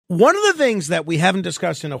One of the things that we haven't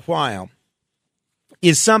discussed in a while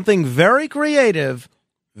is something very creative,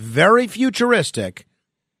 very futuristic,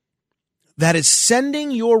 that is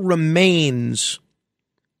sending your remains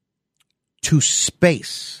to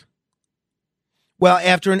space. Well,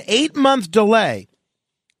 after an 8-month delay,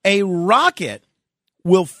 a rocket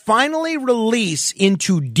will finally release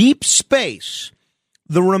into deep space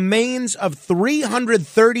the remains of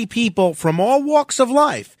 330 people from all walks of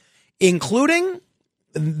life, including,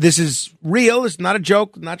 this is real, it's not a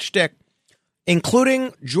joke, not shtick,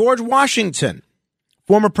 including George Washington,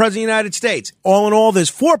 former president of the United States. All in all, there's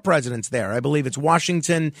 4 presidents there. I believe it's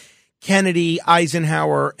Washington, Kennedy,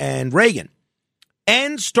 Eisenhower, and Reagan.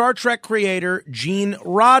 And Star Trek creator Gene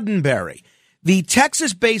Roddenberry. The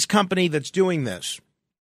Texas-based company that's doing this,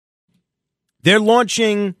 they're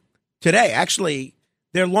launching today. Actually,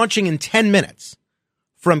 they're launching in 10 minutes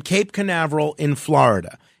from Cape Canaveral in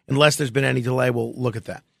Florida. Unless there's been any delay, we'll look at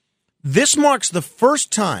that. This marks the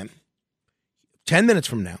first time, 10 minutes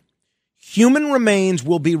from now, human remains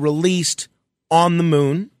will be released on the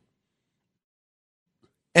moon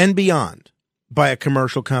and beyond by a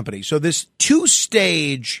commercial company. So this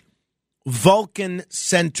 2-stage Vulcan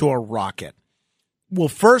Centaur rocket will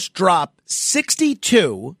first drop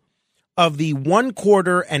 62 of the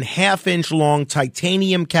 1/4 and 1/2 inch long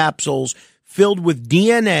titanium capsules filled with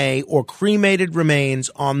DNA or cremated remains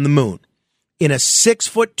on the moon in a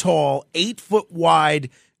 6-foot tall, 8-foot wide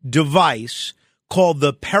device called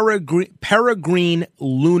the Peregrine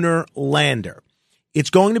Lunar Lander. It's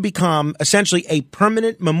going to become essentially a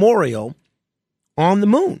permanent memorial on the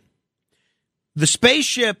moon. The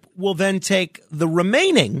spaceship will then take the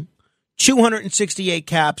remaining 268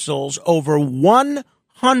 capsules over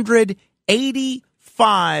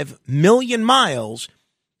 185 million miles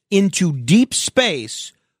into deep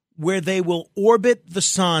space, where they will orbit the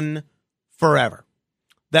sun forever.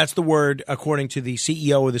 That's the word, according to the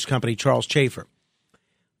CEO of this company, Charles Chafer.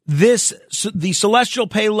 The celestial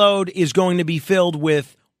payload is going to be filled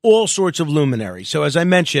with all sorts of luminaries. So as I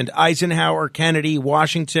mentioned, Eisenhower, Kennedy,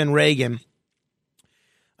 Washington, Reagan.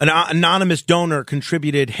 An anonymous donor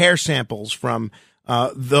contributed hair samples from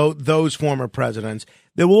those former presidents.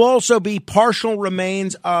 There will also be partial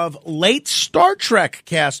remains of late Star Trek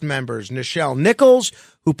cast members, Nichelle Nichols,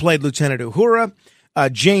 who played Lieutenant Uhura,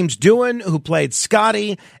 James Doohan, who played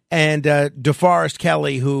Scotty, and DeForest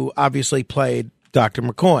Kelley, who obviously played Dr.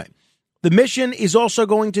 McCoy. The mission is also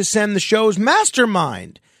going to send the show's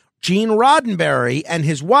mastermind, Gene Roddenberry, and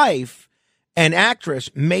his wife and actress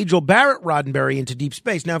Majel Barrett Roddenberry, into deep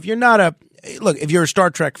space. Now, if you're a Star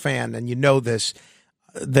Trek fan and you know this,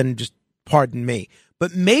 then just pardon me.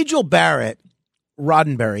 But Majel Barrett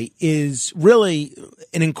Roddenberry is really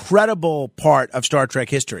an incredible part of Star Trek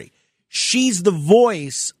history. She's the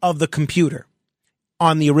voice of the computer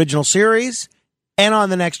on the original series and on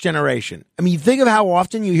The Next Generation. I mean, you think of how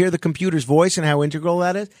often you hear the computer's voice and how integral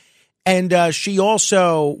that is. And she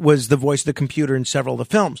also was the voice of the computer in several of the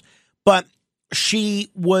films. But she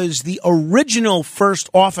was the original first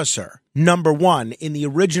officer, number 1, in the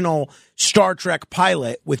original Star Trek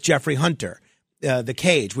pilot with Jeffrey Hunter, The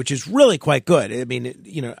Cage, which is really quite good. I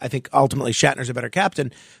mean, I think ultimately Shatner's a better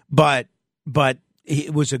captain, but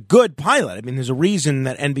it was a good pilot. I mean, there's a reason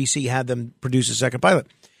that NBC had them produce a second pilot.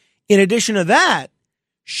 In addition to that,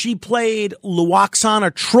 she played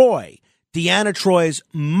Lwaxana Troi, Deanna Troi's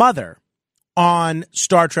mother, on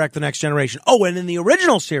Star Trek The Next Generation. Oh, and in the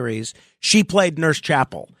original series, she played Nurse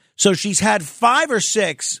Chapel. So she's had 5 or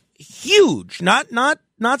 6 huge, not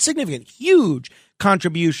significant, huge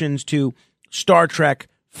contributions to Star Trek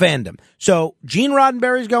fandom. So Gene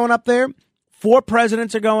Roddenberry's going up there. 4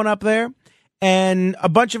 presidents are going up there. And a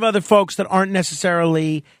bunch of other folks that aren't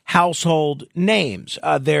necessarily household names.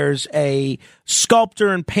 There's a sculptor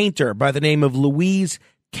and painter by the name of Louise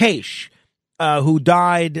Caiche, who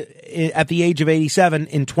died at the age of 87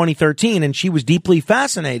 in 2013, and she was deeply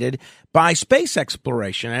fascinated by space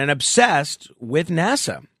exploration and obsessed with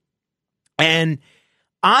NASA. And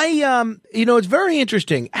it's very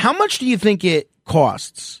interesting. How much do you think it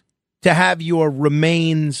costs to have your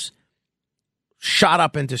remains shot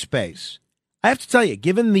up into space? I have to tell you,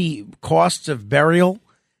 given the costs of burial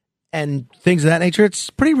and things of that nature,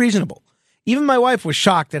 it's pretty reasonable. Even my wife was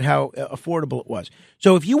shocked at how affordable it was.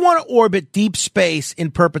 So if you want to orbit deep space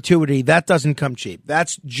in perpetuity, that doesn't come cheap.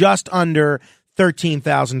 That's just under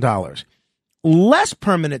 $13,000. Less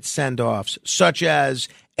permanent send-offs, such as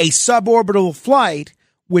a suborbital flight,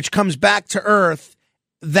 which comes back to Earth,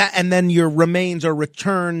 and then your remains are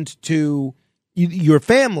returned to your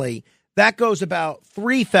family, that goes about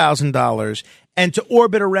 $3,000. And to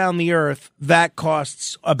orbit around the Earth, that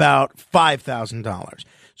costs about $5,000.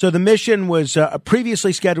 So the mission was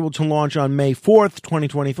previously scheduled to launch on May 4th,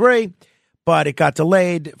 2023, but it got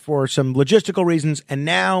delayed for some logistical reasons, and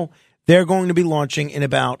now they're going to be launching in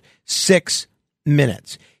about 6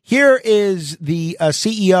 minutes. Here is the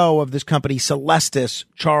CEO of this company, Celestis,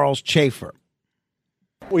 Charles Chafer.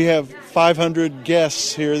 We have 500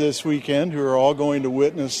 guests here this weekend who are all going to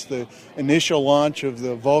witness the initial launch of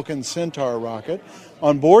the Vulcan Centaur rocket.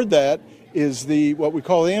 On board that is what we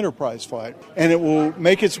call the Enterprise flight, and it will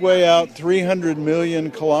make its way out 300 million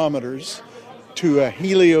kilometers to a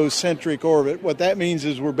heliocentric orbit. What that means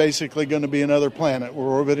is we're basically going to be another planet. We're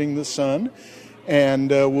orbiting the sun, and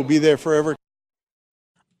we'll be there forever.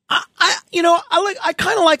 I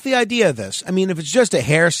kind of like the idea of this. I mean, if it's just a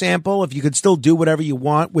hair sample, if you could still do whatever you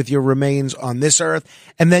want with your remains on this Earth,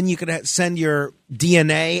 and then you could send your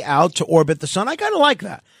DNA out to orbit the sun, I kind of like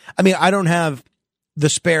that. I mean, I don't have the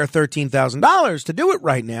spare $13,000 to do it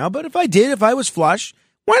right now, but if I did, if I was flush,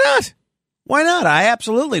 why not? Why not? I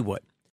absolutely would.